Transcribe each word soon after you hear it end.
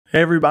Hey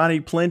everybody,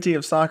 plenty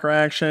of soccer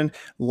action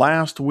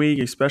last week,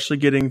 especially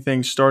getting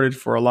things started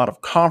for a lot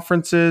of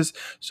conferences.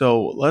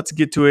 So let's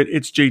get to it.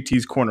 It's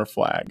JT's Corner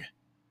Flag.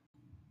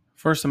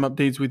 First, some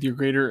updates with your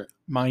greater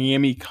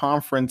Miami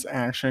Conference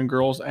action,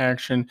 girls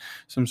action,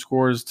 some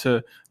scores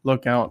to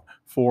look out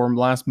for.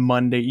 Last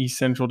Monday, East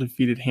Central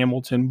defeated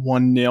Hamilton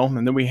 1-0.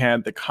 And then we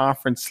had the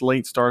conference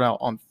slate start out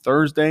on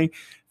Thursday.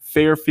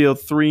 Fairfield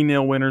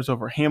 3-0 winners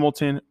over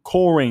Hamilton.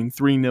 Colerain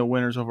 3-0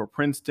 winners over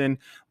Princeton.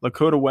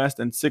 Lakota West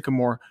and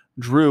Sycamore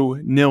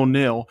drew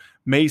 0-0.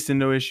 Mason,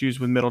 no issues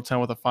with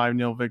Middletown with a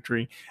 5-0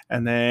 victory.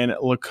 And then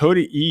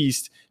Lakota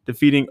East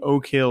defeating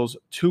Oak Hills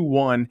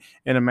 2-1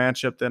 in a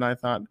matchup that I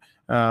thought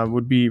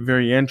would be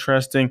very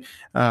interesting.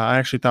 I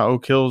actually thought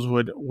Oak Hills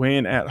would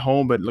win at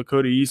home, but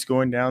Lakota East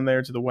going down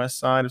there to the west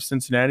side of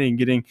Cincinnati and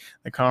getting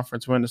the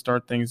conference win to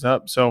start things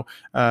up. So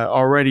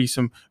already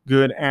some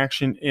good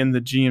action in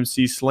the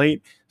GMC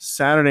slate.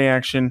 Saturday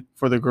action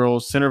for the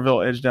girls.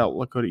 Centerville edged out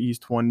Lakota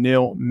East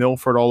 1-0.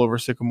 Milford all over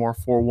Sycamore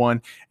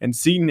 4-1. And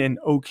Seton and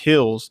Oak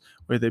Hills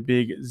with a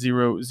big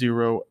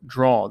 0-0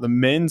 draw. The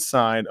men's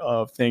side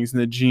of things in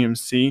the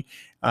GMC,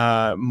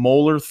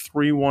 Moeller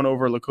 3-1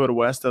 over Lakota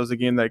West. That was a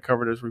game that I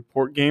covered as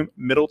report game.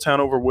 Middletown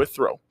over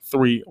Withrow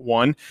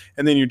 3-1.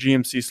 And then your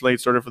GMC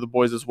slate started for the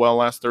boys as well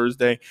last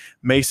Thursday.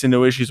 Mason,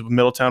 no issues with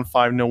Middletown,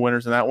 5-0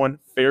 winners in that one.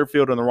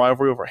 Fairfield in the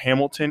rivalry over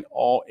Hamilton,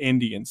 all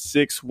Indian,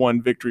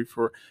 6-1 victory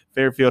for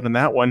Fairfield in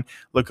that one.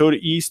 Lakota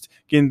East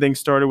getting things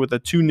started with a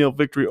 2-0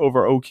 victory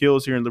over Oak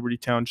Hills here in Liberty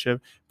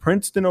Township.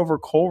 Princeton over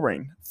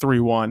Colerain,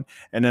 3-1.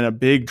 And then a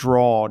big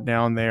draw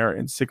down there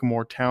in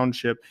Sycamore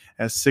Township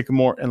as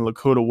Sycamore and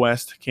Lakota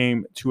West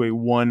came to a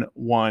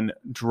 1-1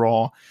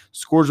 draw.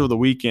 Scores of the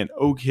weekend,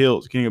 Oak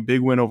Hills getting a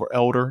big win over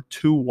Elder,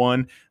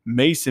 2-1.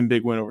 Mason,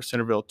 big win over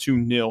Centerville,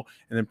 2-0.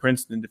 And then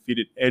Princeton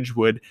defeated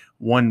Edgewood,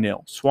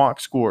 1-0.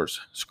 SWAC scores,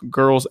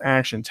 girls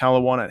action.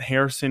 Talawanda at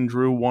Harrison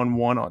drew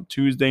 1-1 on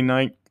Tuesday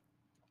night.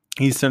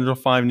 East Central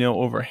 5-0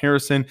 over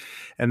Harrison.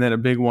 And then a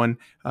big one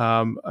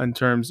in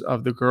terms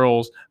of the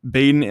girls,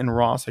 Baden and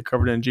Ross. I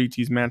covered it in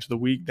JT's match of the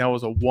week. That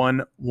was a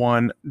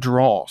 1-1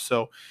 draw.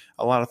 So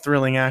a lot of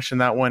thrilling action.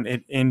 That one,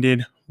 it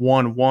ended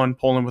 1-1.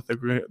 Poland with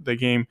the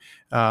game,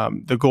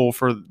 the goal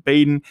for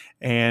Baden.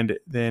 And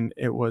then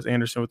it was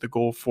Anderson with the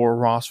goal for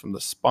Ross from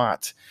the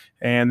spot.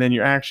 And then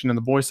your action on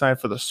the boys'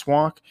 side for the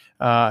SWAC,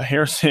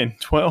 Harrison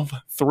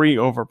 12-3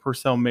 over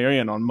Purcell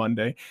Marion on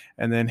Monday.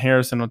 And then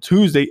Harrison on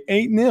Tuesday,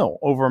 8-0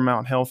 over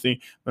Mount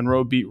Healthy.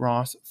 Monroe beat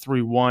Ross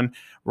 3-1.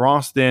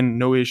 Ross then,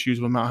 no issues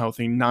with Mount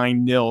Healthy,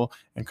 9-0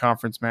 in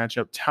conference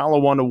matchup.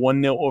 Talawanda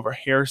 1-0 over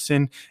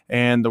Harrison.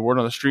 And the word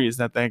on the street is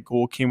that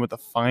goal came with the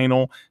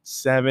final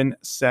 7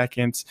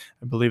 seconds.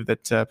 I believe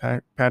that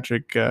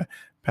Patrick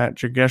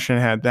Geshen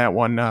had that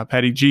one.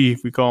 Patty G,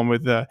 if we call him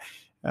with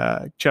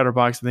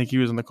Chatterbox, I think he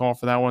was on the call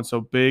for that one.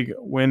 So big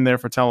win there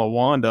for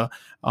Talawanda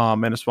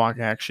and a SWAC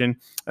action.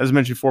 As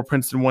mentioned before,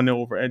 Princeton 1-0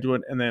 over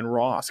Edgewood, and then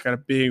Ross got a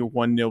big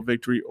 1-0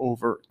 victory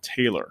over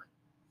Taylor.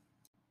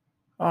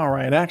 All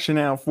right, action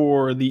now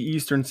for the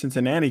Eastern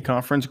Cincinnati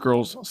Conference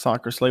girls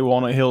soccer slate.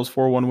 Walnut Hills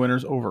 4-1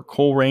 winners over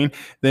Colerain.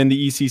 Then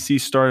the ECC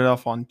started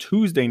off on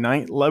Tuesday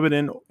night.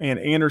 Lebanon and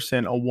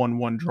Anderson a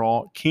 1-1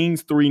 draw.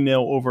 Kings 3-0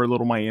 over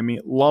Little Miami.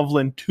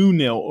 Loveland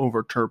 2-0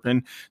 over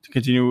Turpin to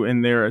continue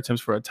in their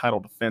attempts for a title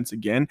defense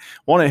again.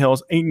 Walnut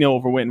Hills 8-0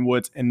 over Winton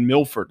Woods, and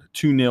Milford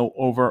 2-0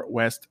 over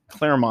West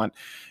Claremont.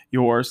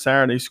 Your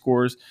Saturday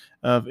scores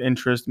of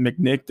interest: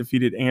 McNick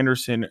defeated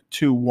Anderson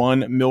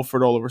 2-1.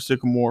 Milford all over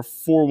Sycamore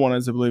 4-1,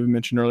 as I believe I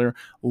mentioned earlier.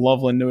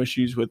 Loveland, no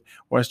issues with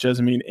West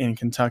Jessamine in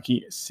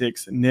Kentucky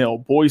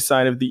 6-0. Boys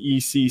side of the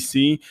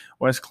ECC,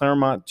 West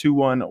Claremont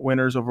 2-1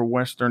 winners over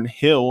Western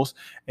Hills.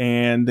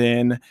 And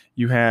then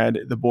you had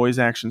the boys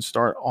action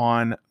start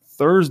on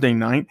Thursday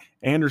night.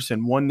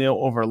 Anderson 1-0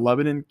 over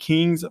Lebanon.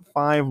 Kings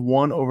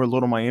 5-1 over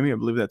Little Miami. I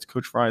believe that's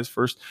Coach Fry's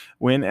first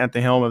win at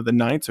the helm of the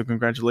night, so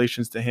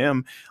congratulations to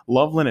him.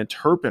 Loveland and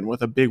Turpin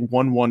with a big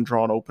 1-1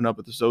 draw to open up,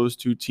 with those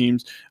two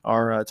teams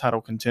are title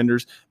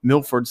contenders.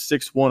 Milford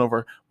 6-1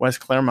 over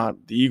West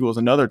Claremont. The Eagles,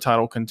 another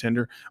title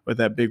contender, with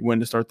that big win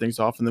to start things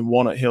off. And then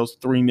Walnut Hills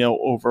 3-0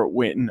 over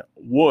Winton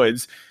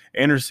Woods.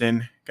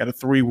 Anderson got a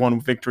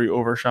 3-1 victory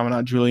over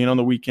Chaminade Julian on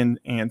the weekend,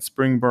 and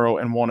Springboro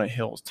and Walnut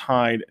Hills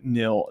tied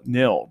 0-0.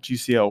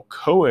 GCL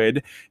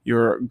Coed,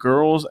 your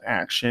girls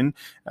action,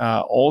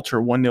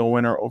 Alter 1-0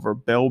 winner over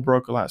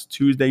Bellbrook last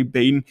Tuesday.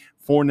 Baden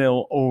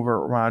 4-0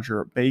 over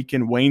Roger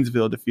Bacon.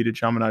 Waynesville defeated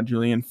Chaminade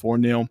Julian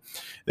 4-0.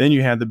 Then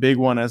you had the big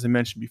one, as I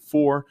mentioned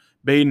before,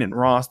 Baden and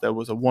Ross. That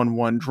was a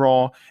 1-1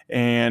 draw.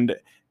 And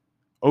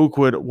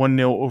Oakwood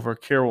 1-0 over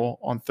Carroll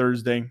on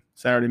Thursday.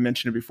 Saturday,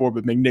 mentioned it before,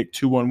 but McNick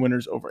 2-1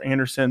 winners over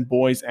Anderson.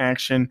 Boys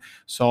action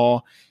saw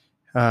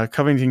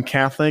Covington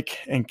Catholic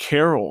and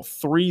Carroll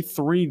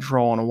 3-3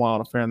 draw on a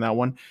wild affair in that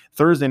one.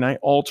 Thursday night,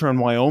 Alter and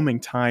Wyoming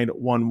tied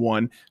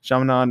 1-1.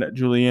 Chaminade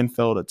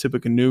Julienfeld at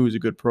Tippecanoe is a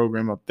good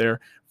program up there.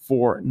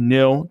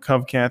 4-0.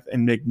 Covcath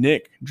and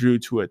McNick drew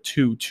to a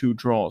 2-2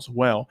 draw as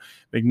well.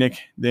 McNick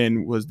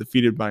then was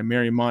defeated by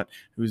Marymount,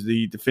 who's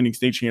the defending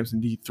state champs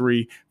in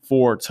D3,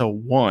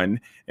 4-1.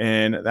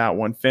 And that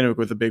one, Fenwick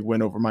with a big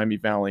win over Miami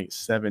Valley,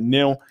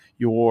 7-0.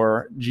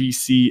 Your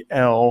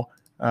GCL,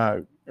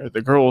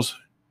 the girls'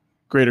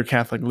 Greater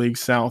Catholic League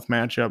South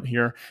matchup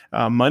here.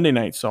 Monday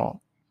night saw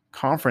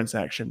conference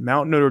action.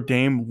 Mount Notre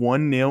Dame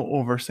 1-0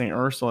 over St.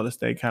 Ursula to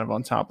stay kind of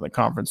on top of the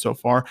conference so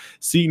far.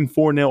 Seton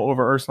 4-0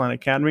 over Ursuline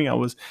Academy. I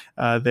was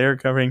there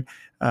covering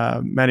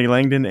Maddie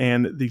Langdon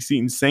and the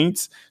Seton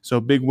Saints. So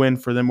big win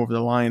for them over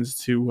the Lions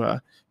to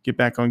get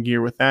back on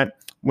gear with that.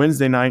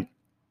 Wednesday night,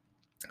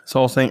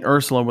 saw St.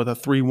 Ursula with a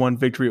 3-1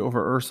 victory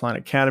over Ursuline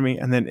Academy,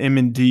 and then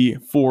M&D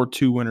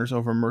 4-2 winners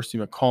over Mercy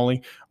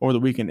McCauley. Over the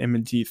weekend,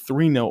 M&D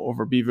 3-0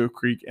 over Beaver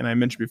Creek, and I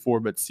mentioned before,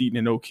 but Seton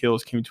and Oak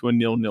Hills came to a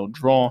 0-0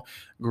 draw.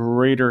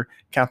 Greater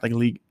Catholic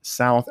League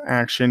South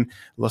action.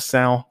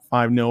 LaSalle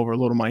 5-0 over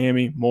Little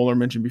Miami. Moeller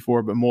mentioned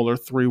before, but Moeller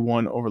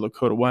 3-1 over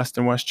Lakota West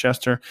and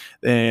Westchester.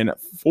 Then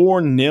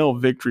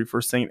 4-0 victory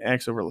for St.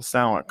 X over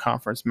LaSalle at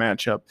conference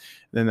matchup.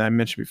 Then I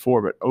mentioned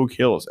before, but Oak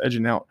Hills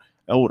edging out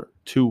Elder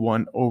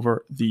 2-1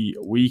 over the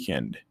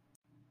weekend.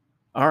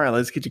 All right,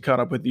 let's get you caught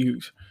up with the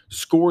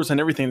scores and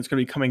everything that's going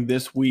to be coming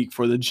this week.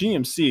 For the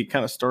GMC, it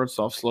kind of starts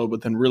off slow,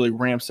 but then really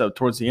ramps up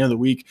towards the end of the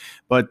week.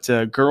 But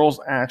girls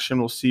action,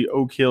 we'll see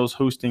Oak Hills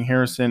hosting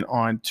Harrison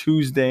on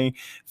Tuesday.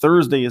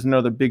 Thursday is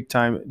another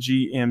big-time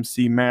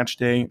GMC match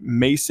day.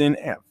 Mason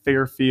at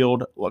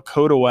Fairfield,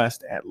 Lakota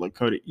West at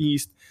Lakota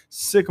East,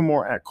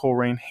 Sycamore at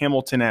Colerain,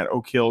 Hamilton at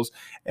Oak Hills,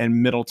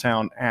 and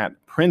Middletown at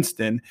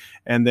Princeton.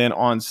 And then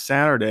on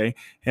Saturday,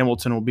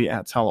 Hamilton will be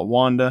at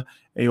Talawanda.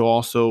 You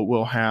also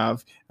will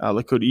have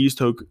Lakota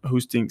East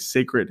hosting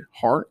Sacred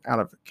Heart out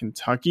of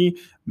Kentucky.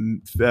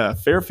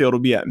 Fairfield will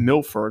be at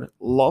Milford.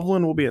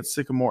 Loveland will be at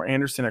Sycamore.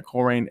 Anderson at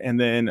Colerain. And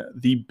then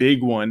the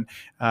big one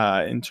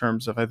in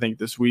terms of, I think,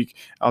 this week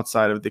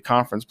outside of the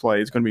conference play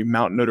is going to be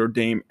Mount Notre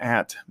Dame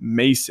at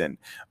Mason.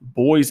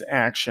 Boys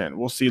action.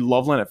 We'll see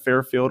Loveland at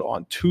Fairfield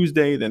on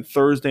Tuesday. Then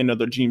Thursday,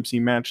 another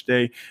GMC match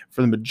day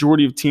for the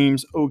majority of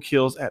teams. Oak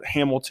Hills at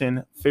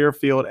Hamilton.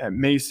 Fairfield at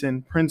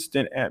Mason.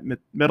 Princeton at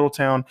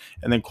Middletown.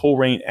 And then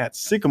Colerain at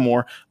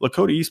Sycamore.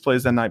 Lakota East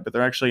plays that night, but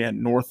they're actually at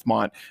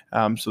Northmont,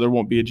 so there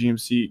won't be a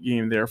GMC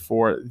game there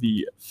for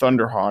the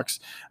Thunderhawks.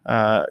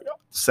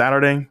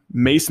 Saturday,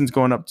 Mason's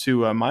going up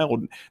to my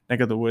old neck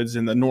of the woods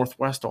in the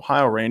Northwest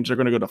Ohio range. They're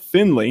going to go to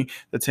Findlay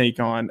to take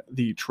on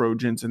the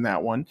Trojans in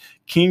that one.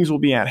 Kings will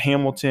be at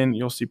Hamilton.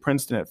 You'll see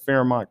Princeton at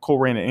Fairmont,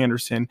 Colerain at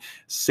Anderson,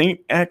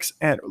 St. X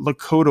at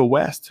Lakota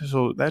West.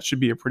 So that should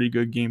be a pretty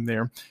good game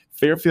there.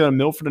 Fairfield and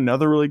Milford,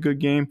 another really good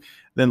game.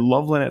 Then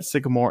Loveland at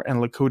Sycamore and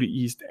Lakota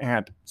East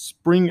at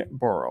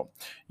Springboro.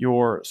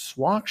 Your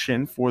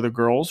SWAC for the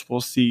girls,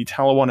 we'll see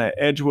Talawanda at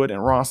Edgewood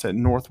and Ross at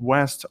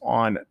Northwest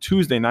on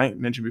Tuesday night.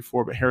 Mentioned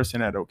before, but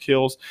Harrison at Oak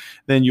Hills.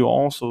 Then you'll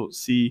also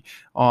see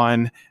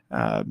on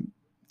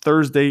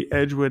Thursday,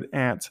 Edgewood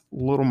at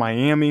Little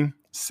Miami.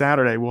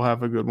 Saturday, we'll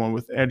have a good one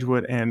with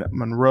Edgewood and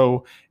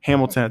Monroe,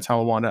 Hamilton at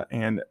Talawanda,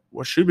 and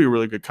what should be a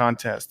really good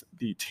contest,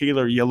 the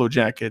Taylor Yellow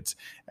Jackets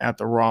at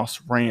the Ross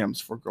Rams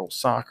for girls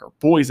soccer.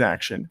 Boys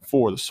action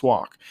for the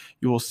SWAC.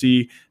 You will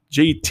see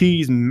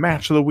JT's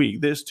match of the week.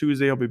 This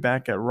Tuesday, I'll be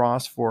back at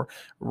Ross for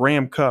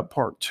Ram Cup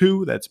Part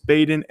 2. That's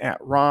Baden at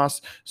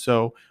Ross.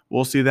 So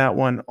we'll see that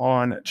one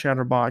on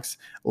Chatterbox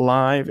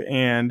Live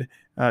and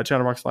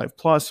Chatterbox Live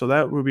Plus. So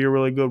that would be a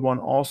really good one.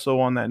 Also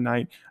on that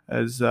night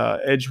as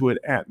Edgewood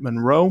at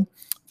Monroe.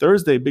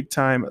 Thursday, big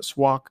time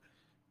SWAC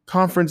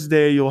Conference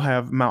Day. You'll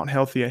have Mount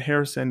Healthy at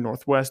Harrison,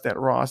 Northwest at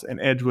Ross, and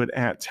Edgewood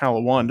at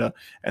Talawanda.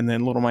 And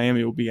then Little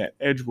Miami will be at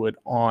Edgewood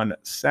on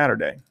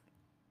Saturday.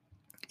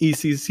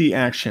 ECC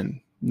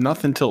action.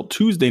 Nothing till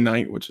Tuesday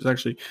night, which is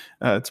actually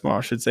tomorrow,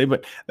 I should say,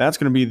 but that's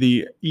going to be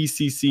the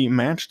ECC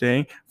match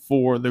day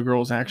for the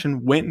girls'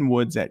 action. Winton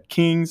Woods at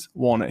Kings,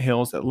 Walnut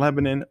Hills at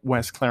Lebanon,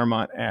 West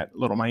Claremont at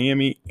Little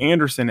Miami,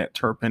 Anderson at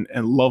Turpin,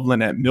 and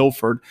Loveland at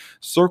Milford.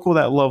 Circle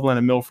that Loveland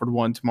and Milford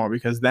one tomorrow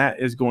because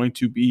that is going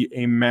to be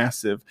a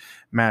massive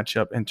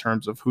matchup in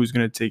terms of who's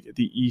going to take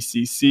the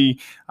ECC.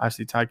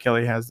 Obviously, Ty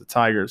Kelly has the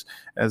Tigers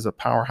as a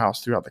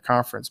powerhouse throughout the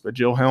conference, but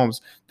Jill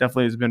Helms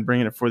definitely has been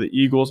bringing it for the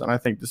Eagles, and I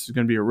think this is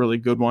going to be a really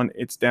good one.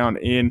 It's down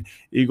in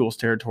Eagles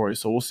territory,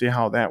 so we'll see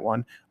how that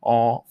one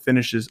all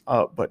finishes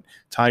up, but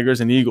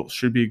Tigers and Eagles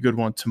should be a good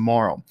one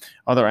tomorrow.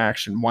 Other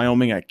action,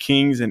 Wyoming at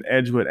Kings and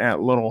Edgewood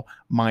at Little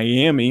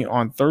Miami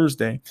on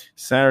Thursday.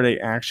 Saturday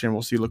action,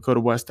 we'll see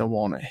Lakota West at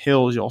Walnut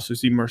Hills. You also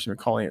see Mercy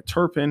McCauley at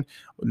Turpin,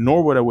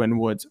 Norwood at Winton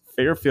Woods,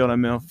 Fairfield at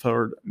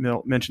Milford,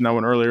 mentioned that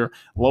one earlier,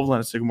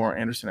 Loveland at Sycamore,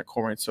 Anderson at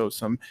Colerain. So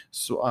some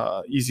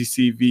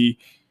ECCV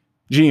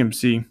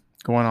GMC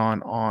Going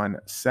on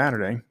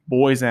Saturday.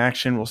 Boys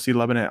action. We'll see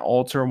Lebanon at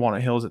Alter,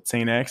 Walnut Hills at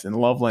St. X, and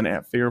Loveland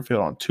at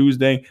Fairfield on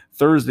Tuesday.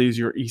 Thursday is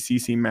your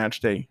ECC match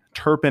day.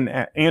 Turpin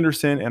at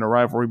Anderson, and a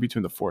rivalry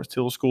between the Forest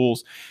Hill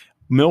schools.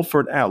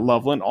 Milford at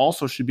Loveland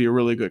also should be a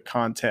really good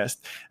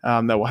contest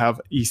that will have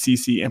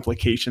ECC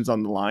implications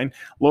on the line.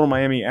 Little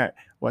Miami at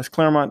West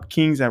Claremont,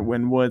 Kings at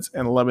Wynwoods,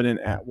 and Lebanon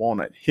at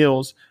Walnut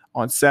Hills.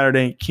 On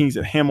Saturday, Kings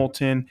at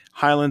Hamilton,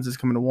 Highlands is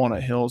coming to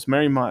Walnut Hills,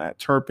 Marymount at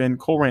Turpin,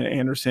 Colerain at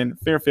Anderson,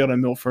 Fairfield at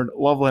Milford,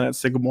 Loveland at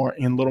Sycamore,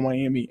 and Little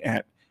Miami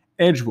at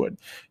Edgewood.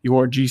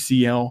 Your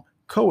GCL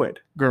co-ed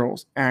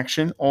girls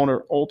action.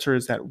 Alter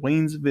is at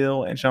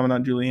Waynesville and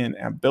Chaminade Julienne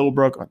at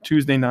Bellbrook on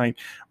Tuesday night.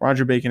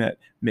 Roger Bacon at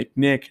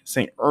McNick.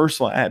 St.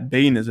 Ursula at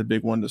Baden is a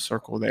big one to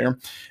circle there.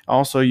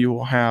 Also, you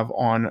will have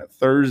on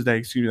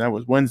Thursday, that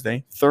was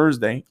Wednesday.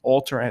 Thursday,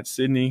 Alter at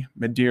Sydney.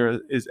 Madeira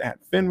is at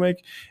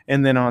Fenwick.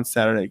 And then on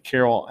Saturday,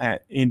 Carroll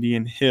at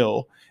Indian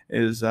Hill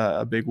is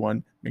a big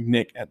one.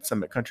 McNick at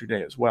Summit Country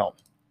Day as well.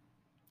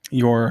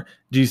 Your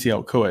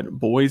GCL co-ed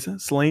boys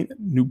slate,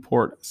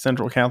 Newport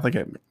Central Catholic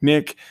at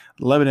McNick,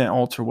 Lebanon at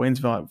Alter,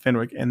 Waynesville at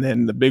Fenwick, and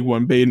then the big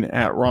one, Baden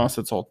at Ross.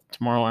 That's all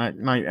tomorrow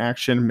night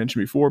action. I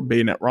mentioned before,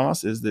 Baden at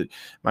Ross is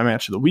my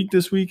match of the week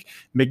this week.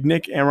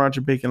 McNick and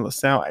Roger Bacon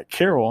LaSalle at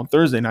Carroll on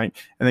Thursday night,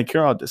 and then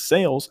Carroll at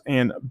DeSales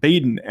and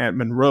Baden at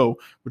Monroe,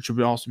 which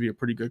will also be a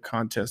pretty good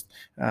contest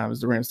as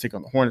the Rams take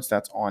on the Hornets.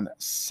 That's on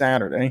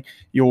Saturday.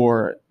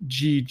 Your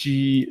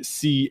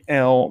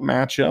GGCL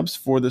matchups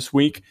for this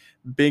week.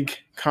 Big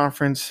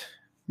conference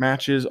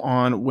matches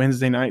on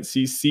Wednesday night.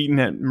 See Seton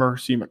at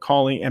Mercy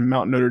McCauley and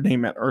Mount Notre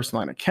Dame at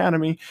Ursuline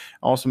Academy.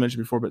 I also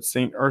mentioned before, but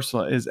St.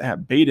 Ursula is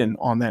at Baden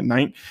on that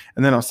night.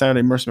 And then on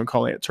Saturday, Mercy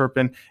McCauley at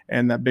Turpin.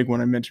 And that big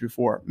one I mentioned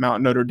before,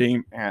 Mount Notre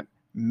Dame at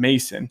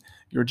Mason.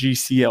 Your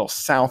GCL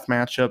South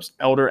matchups,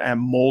 Elder and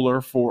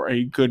Moeller for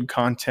a good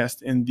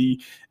contest in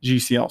the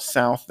GCL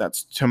South.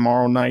 That's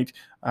tomorrow night.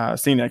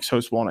 St. X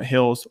hosts Walnut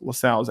Hills.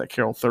 LaSalle is at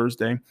Carroll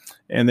Thursday.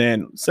 And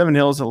then Seven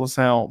Hills at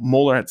LaSalle.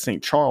 Moeller at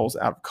St. Charles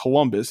out of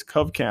Columbus.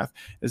 Covcath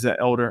is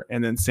at Elder.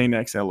 And then St.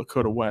 X at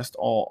Lakota West,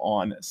 all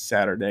on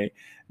Saturday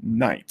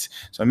night.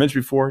 So I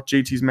mentioned before,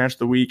 JT's match of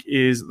the week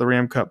is the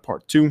Ram Cup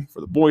Part 2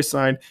 for the boys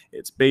side.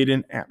 It's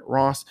Baden at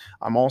Ross.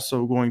 I'm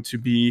also going to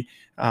be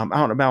out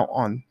and about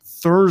on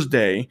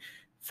Thursday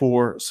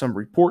for some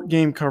report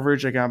game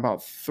coverage. I got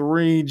about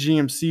 3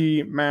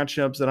 GMC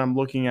matchups that I'm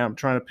looking at. I'm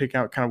trying to pick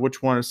out kind of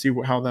which one to see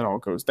how that all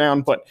goes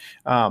down. But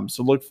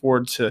so look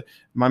forward to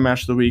my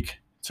match of the week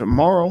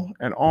tomorrow,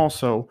 and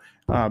also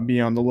be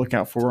on the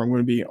lookout for where I'm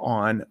going to be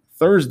on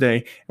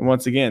Thursday. And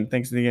once again,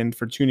 thanks again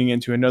for tuning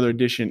in to another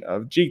edition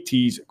of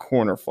JT's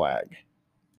Corner Flag.